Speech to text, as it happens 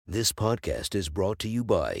This podcast is brought to you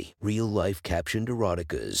by Real Life Captioned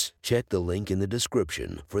Eroticas. Check the link in the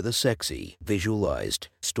description for the sexy, visualized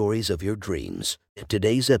stories of your dreams.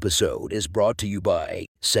 Today's episode is brought to you by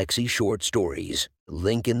Sexy Short Stories.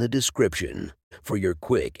 Link in the description for your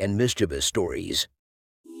quick and mischievous stories.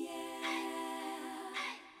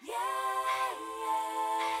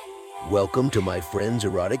 Welcome to my friend's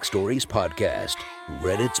Erotic Stories podcast,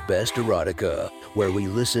 Reddit's Best Erotica, where we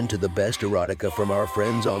listen to the best erotica from our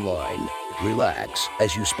friends online. Relax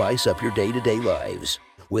as you spice up your day-to-day lives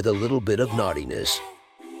with a little bit of naughtiness.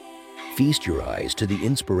 Feast your eyes to the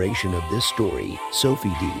inspiration of this story,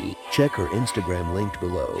 Sophie D. Check her Instagram linked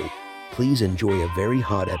below. Please enjoy a very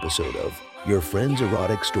hot episode of Your Friend's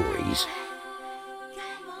Erotic Stories.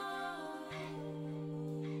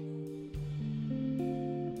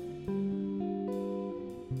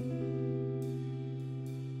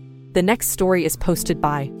 The next story is posted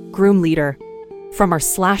by Groom Leader from our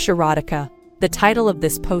 /erotica. The title of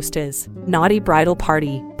this post is Naughty Bridal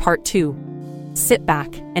Party, Part 2. Sit back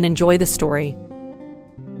and enjoy the story.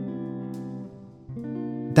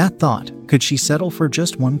 That thought, could she settle for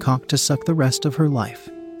just one cock to suck the rest of her life,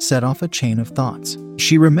 set off a chain of thoughts.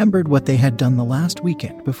 She remembered what they had done the last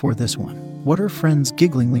weekend before this one, what her friends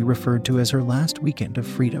gigglingly referred to as her last weekend of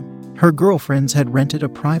freedom. Her girlfriends had rented a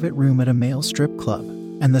private room at a male strip club,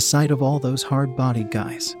 and the sight of all those hard-bodied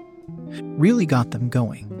guys really got them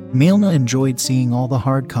going. Milna enjoyed seeing all the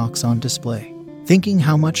hard cocks on display, thinking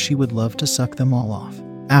how much she would love to suck them all off.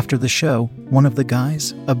 After the show, one of the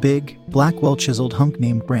guys, a big, black, well-chiseled hunk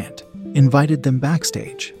named Brant, invited them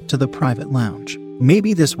backstage to the private lounge.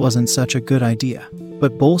 Maybe this wasn't such a good idea,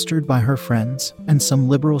 but bolstered by her friends and some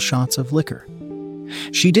liberal shots of liquor,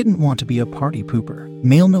 she didn't want to be a party pooper.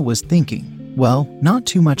 Milna was thinking, well, not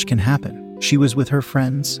too much can happen. She was with her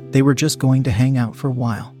friends, they were just going to hang out for a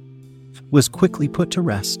while. Was quickly put to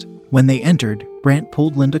rest. When they entered, Brant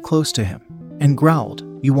pulled Linda close to him and growled,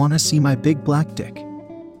 "You want to see my big black dick?"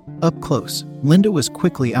 Up close, Linda was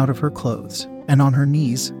quickly out of her clothes and on her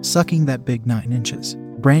knees, sucking that big 9 inches.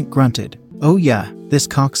 Brant grunted, "Oh yeah, this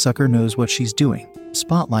cocksucker knows what she's doing."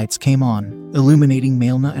 Spotlights came on, illuminating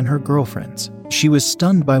Milna and her girlfriends. She was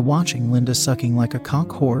stunned by watching Linda sucking like a cock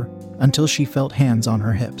whore until she felt hands on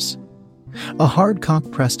her hips. A hard cock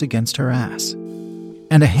pressed against her ass,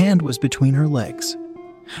 and a hand was between her legs,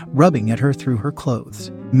 rubbing at her through her clothes.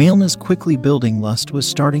 Milna's quickly building lust was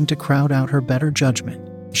starting to crowd out her better judgment.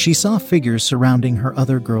 She saw figures surrounding her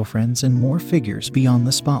other girlfriends and more figures beyond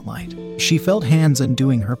the spotlight. She felt hands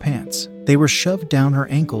undoing her pants. They were shoved down her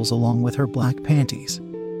ankles along with her black panties.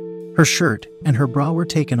 Her shirt and her bra were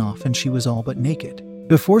taken off and she was all but naked.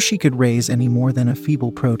 Before she could raise any more than a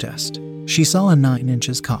feeble protest, she saw a 9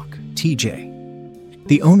 inches cock. TJ,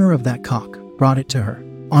 the owner of that cock, brought it to her.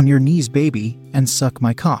 "On your knees, baby, and suck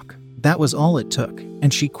my cock." That was all it took,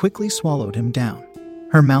 and she quickly swallowed him down,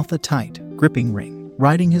 her mouth a tight, gripping ring,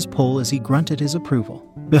 riding his pole as he grunted his approval.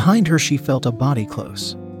 Behind her she felt a body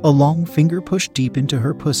close, a long finger pushed deep into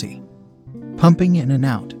her pussy, pumping in and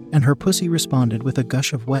out, and her pussy responded with a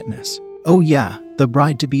gush of wetness. Oh yeah, the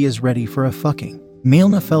bride-to-be is ready for a fucking.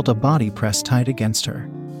 Milna felt a body press tight against her,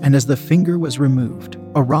 and as the finger was removed,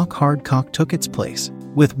 a rock-hard cock took its place.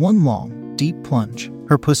 With one long, deep plunge,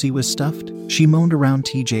 her pussy was stuffed. She moaned around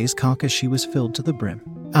TJ's cock as she was filled to the brim.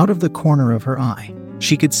 Out of the corner of her eye,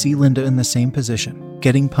 she could see Linda in the same position,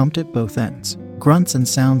 getting pumped at both ends. Grunts and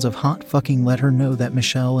sounds of hot fucking let her know that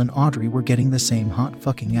Michelle and Audrey were getting the same hot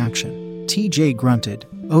fucking action. TJ grunted,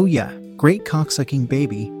 "Oh yeah, great cocksucking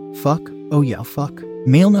baby, fuck, oh yeah fuck."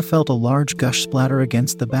 Milna felt a large gush splatter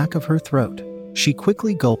against the back of her throat. She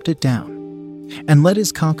quickly gulped it down and let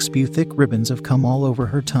his cock spew thick ribbons of cum all over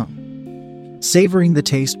her tongue, savoring the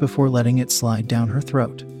taste before letting it slide down her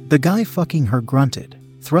throat. The guy fucking her grunted,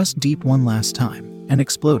 thrust deep one last time, and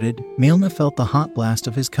exploded. Milna felt the hot blast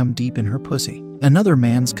of his cum deep in her pussy. Another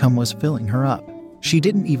man's cum was filling her up. She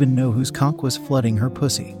didn't even know whose cock was flooding her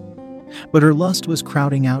pussy, but her lust was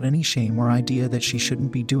crowding out any shame or idea that she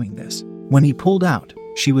shouldn't be doing this. When he pulled out,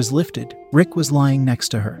 she was lifted. Rick was lying next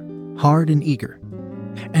to her, hard and eager,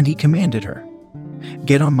 and he commanded her,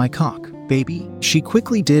 "Get on my cock, baby." She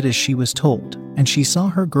quickly did as she was told, and she saw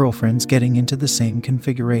her girlfriends getting into the same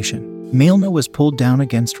configuration. Milna was pulled down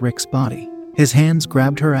against Rick's body. His hands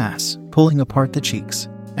grabbed her ass, pulling apart the cheeks,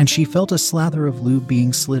 and she felt a slather of lube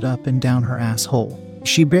being slid up and down her asshole.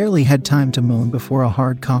 She barely had time to moan before a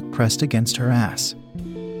hard cock pressed against her ass,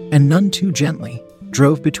 and none too gently,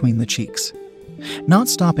 drove between the cheeks, not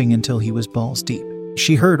stopping until he was balls deep.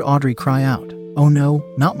 She heard Audrey cry out, "Oh no,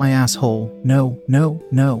 not my asshole, no, no,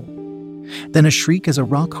 no." Then a shriek as a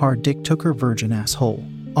rock-hard dick took her virgin asshole.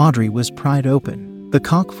 Audrey was pried open, The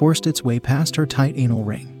cock forced its way past her tight anal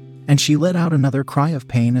ring, and she let out another cry of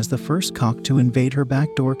pain as the first cock to invade her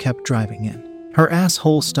back door kept driving in. Her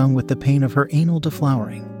asshole stung with the pain of her anal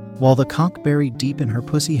deflowering, while the cock buried deep in her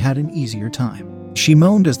pussy had an easier time. She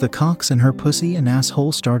moaned as the cocks in her pussy and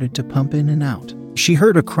asshole started to pump in and out. She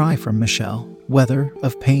heard a cry from Michelle, whether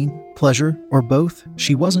of pain, pleasure, or both,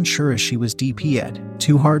 she wasn't sure as she was DP'd,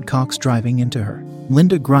 2 hard cocks driving into her.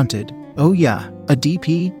 Linda grunted, "Oh yeah, a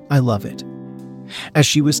DP, I love it." As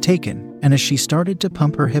she was taken, and as she started to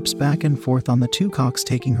pump her hips back and forth on the 2 cocks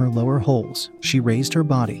taking her lower holes, she raised her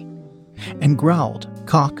body and growled,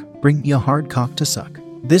 "Cock, bring me a hard cock to suck."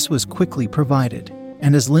 This was quickly provided,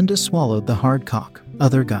 and as Linda swallowed the hard cock,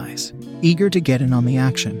 other guys, eager to get in on the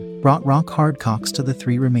action, brought rock hard cocks to the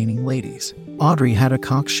 3 remaining ladies. Audrey had a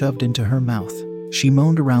cock shoved into her mouth. She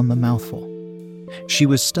moaned around the mouthful. She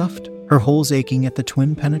was stuffed, her holes aching at the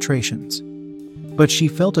twin penetrations. But she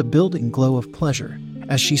felt a building glow of pleasure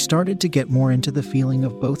as she started to get more into the feeling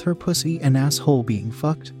of both her pussy and asshole being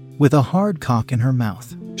fucked. With a hard cock in her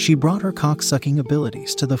mouth, she brought her cock-sucking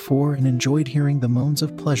abilities to the fore and enjoyed hearing the moans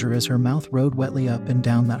of pleasure as her mouth rode wetly up and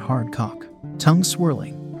down that hard cock, tongue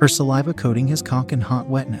swirling, her saliva coating his cock in hot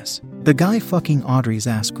wetness. The guy fucking Audrey's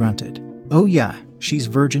ass grunted, "Oh yeah, she's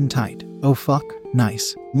virgin tight. Oh fuck,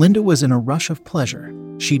 nice." Linda was in a rush of pleasure.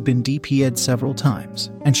 She'd been DP'd several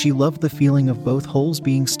times, and she loved the feeling of both holes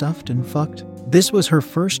being stuffed and fucked. This was her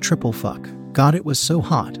first triple fuck. God, it was so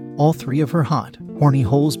hot, all 3 of her hot, horny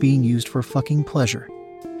holes being used for fucking pleasure.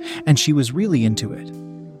 And she was really into it.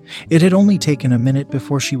 It had only taken a minute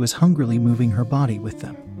before she was hungrily moving her body with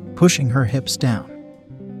them, pushing her hips down,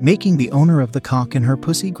 making the owner of the cock in her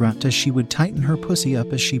pussy grunt as she would tighten her pussy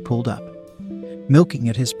up as she pulled up, milking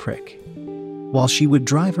at his prick, while she would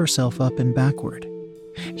drive herself up and backward,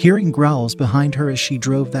 hearing growls behind her as she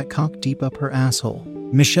drove that cock deep up her asshole.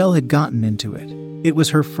 Michelle had gotten into it. It was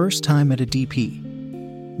her first time at a DP,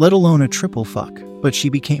 let alone a triple fuck, but she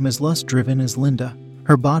became as lust-driven as Linda,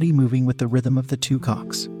 her body moving with the rhythm of the 2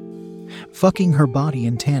 cocks, fucking her body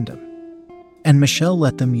in tandem. And Michelle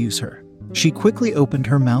let them use her. She quickly opened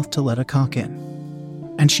her mouth to let a cock in,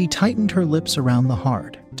 and she tightened her lips around the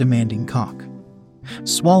hard, demanding cock,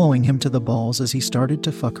 swallowing him to the balls as he started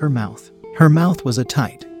to fuck her mouth. Her mouth was a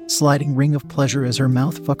tight, sliding ring of pleasure as her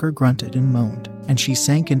mouth fucker grunted and moaned, and she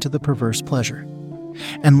sank into the perverse pleasure,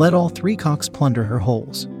 and let all 3 cocks plunder her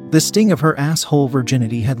holes. The sting of her asshole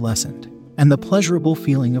virginity had lessened, and the pleasurable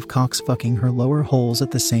feeling of cocks fucking her lower holes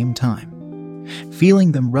at the same time,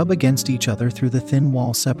 feeling them rub against each other through the thin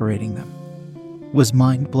wall separating them, was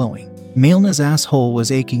mind-blowing. Milna's asshole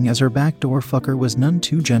was aching as her backdoor fucker was none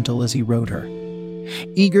too gentle as he rode her,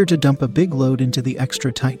 eager to dump a big load into the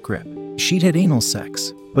extra tight grip. She'd had anal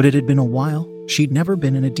sex, but it had been a while, she'd never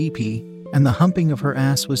been in a DP, and the humping of her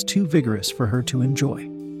ass was too vigorous for her to enjoy,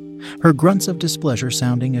 her grunts of displeasure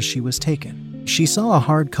sounding as she was taken. She saw a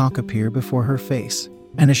hard cock appear before her face,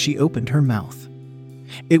 and as she opened her mouth,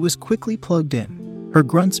 it was quickly plugged in, her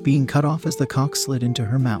grunts being cut off as the cock slid into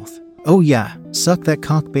her mouth. "Oh yeah, suck that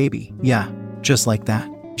cock baby, yeah, just like that."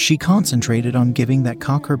 She concentrated on giving that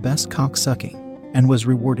cock her best cock sucking, and was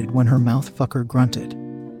rewarded when her mouth fucker grunted,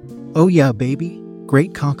 "Oh yeah baby,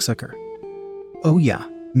 great cocksucker. Oh yeah."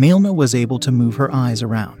 Milna was able to move her eyes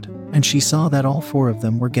around, and she saw that all 4 of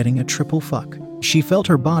them were getting a triple fuck. She felt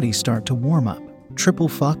her body start to warm up. Triple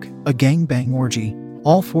fuck, a gangbang orgy,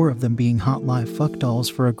 all 4 of them being hot live fuck dolls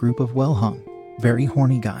for a group of well-hung, very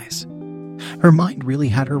horny guys. Her mind really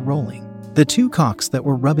had her rolling. The 2 cocks that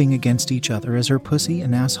were rubbing against each other as her pussy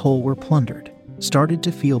and asshole were plundered started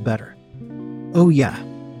to feel better. Oh yeah.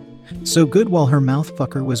 So good, while her mouth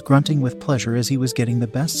fucker was grunting with pleasure as he was getting the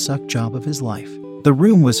best suck job of his life. The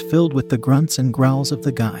room was filled with the grunts and growls of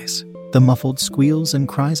the guys, the muffled squeals and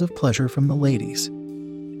cries of pleasure from the ladies,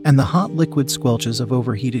 and the hot liquid squelches of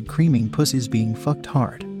overheated creaming pussies being fucked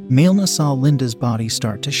hard. Milna saw Linda's body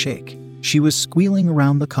start to shake. She was squealing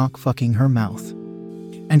around the cock fucking her mouth,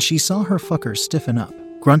 and she saw her fuckers stiffen up,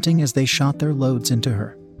 grunting as they shot their loads into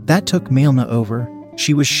her. That took Milna over.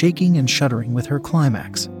 She was shaking and shuddering with her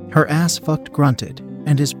climax. Her ass fucked grunted,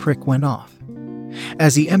 and his prick went off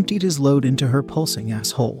as he emptied his load into her pulsing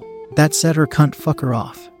asshole. That set her cunt fucker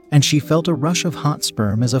off, and she felt a rush of hot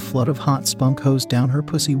sperm as a flood of hot spunk hosed down her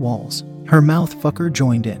pussy walls. Her mouth fucker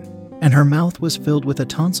joined in, and her mouth was filled with a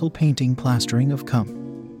tonsil painting plastering of cum.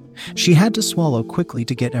 She had to swallow quickly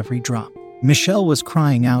to get every drop. Michelle was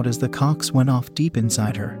crying out as the cocks went off deep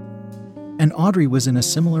inside her, and Audrey was in a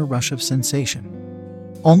similar rush of sensation,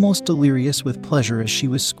 almost delirious with pleasure as she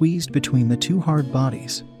was squeezed between the 2 hard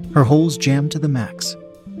bodies, her holes jammed to the max,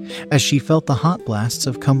 as she felt the hot blasts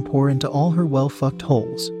of cum pour into all her well-fucked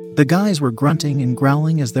holes. The guys were grunting and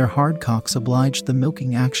growling as their hard cocks obliged the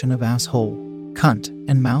milking action of asshole, cunt,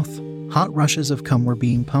 and mouth. Hot rushes of cum were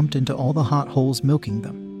being pumped into all the hot holes milking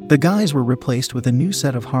them. The guys were replaced with a new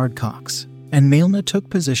set of hard cocks, and Maelna took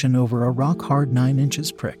position over a rock-hard 9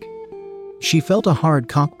 inches prick. She felt a hard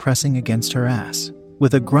cock pressing against her ass.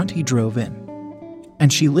 With a grunt he drove in,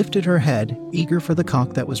 and she lifted her head, eager for the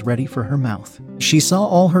cock that was ready for her mouth. She saw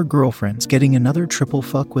all her girlfriends getting another triple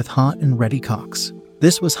fuck with hot and ready cocks.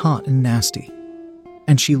 This was hot and nasty,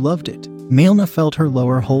 and she loved it. Maelna felt her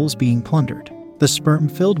lower holes being plundered, the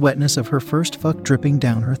sperm-filled wetness of her first fuck dripping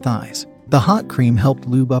down her thighs. The hot cream helped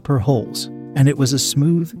lube up her holes, and it was a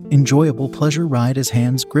smooth, enjoyable pleasure ride as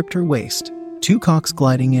hands gripped her waist, 2 cocks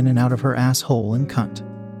gliding in and out of her asshole and cunt.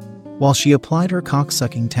 While she applied her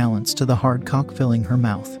cock-sucking talents to the hard cock filling her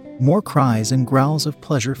mouth, more cries and growls of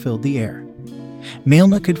pleasure filled the air.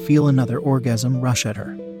 Maelna could feel another orgasm rush at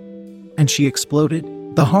her, and she exploded.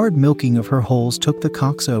 The hard milking of her holes took the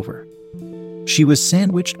cocks over. She was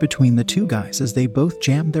sandwiched between the 2 guys as they both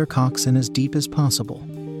jammed their cocks in as deep as possible.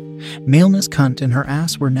 Maelna's cunt and her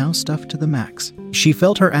ass were now stuffed to the max. She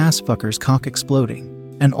felt her ass fucker's cock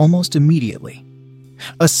exploding, and almost immediately,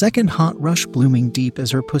 a second hot rush blooming deep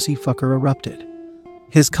as her pussy fucker erupted,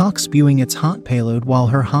 his cock spewing its hot payload while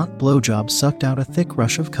her hot blowjob sucked out a thick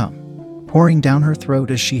rush of cum, pouring down her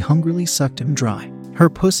throat as she hungrily sucked him dry. Her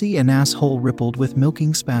pussy and asshole rippled with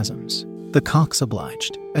milking spasms. The cocks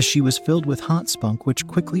obliged, as she was filled with hot spunk which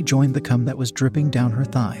quickly joined the cum that was dripping down her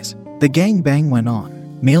thighs. The gangbang went on.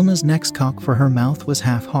 Maelna's next cock for her mouth was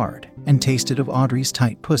half hard, and tasted of Audrey's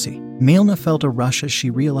tight pussy. Maelna felt a rush as she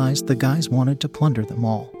realized the guys wanted to plunder them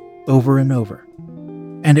all, over and over.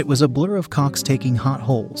 And it was a blur of cocks taking hot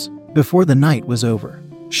holes. Before the night was over,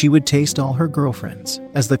 she would taste all her girlfriends,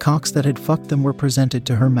 as the cocks that had fucked them were presented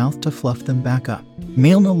to her mouth to fluff them back up.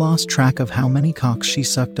 Maelna lost track of how many cocks she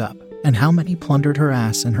sucked up, and how many plundered her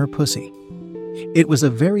ass and her pussy. It was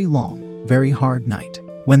a very long, very hard night.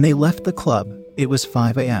 When they left the club, it was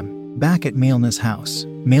 5 a.m. Back at Maelna's house,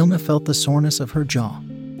 Maelna felt the soreness of her jaw.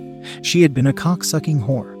 She had been a cock-sucking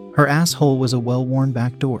whore. Her asshole was a well-worn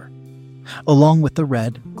back door, along with the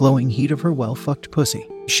red, glowing heat of her well-fucked pussy.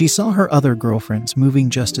 She saw her other girlfriends moving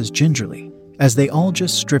just as gingerly, as they all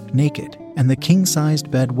just stripped naked, and the king-sized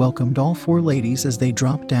bed welcomed all 4 ladies as they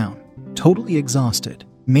dropped down. Totally exhausted,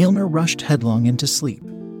 Maelna rushed headlong into sleep,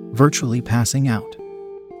 virtually passing out.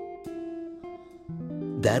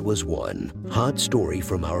 That was one hot story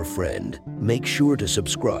from our friend. Make sure to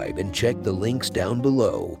subscribe and check the links down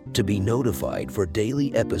below to be notified for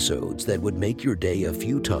daily episodes that would make your day a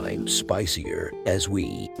few times spicier as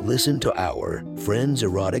we listen to our friends'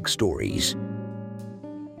 erotic stories.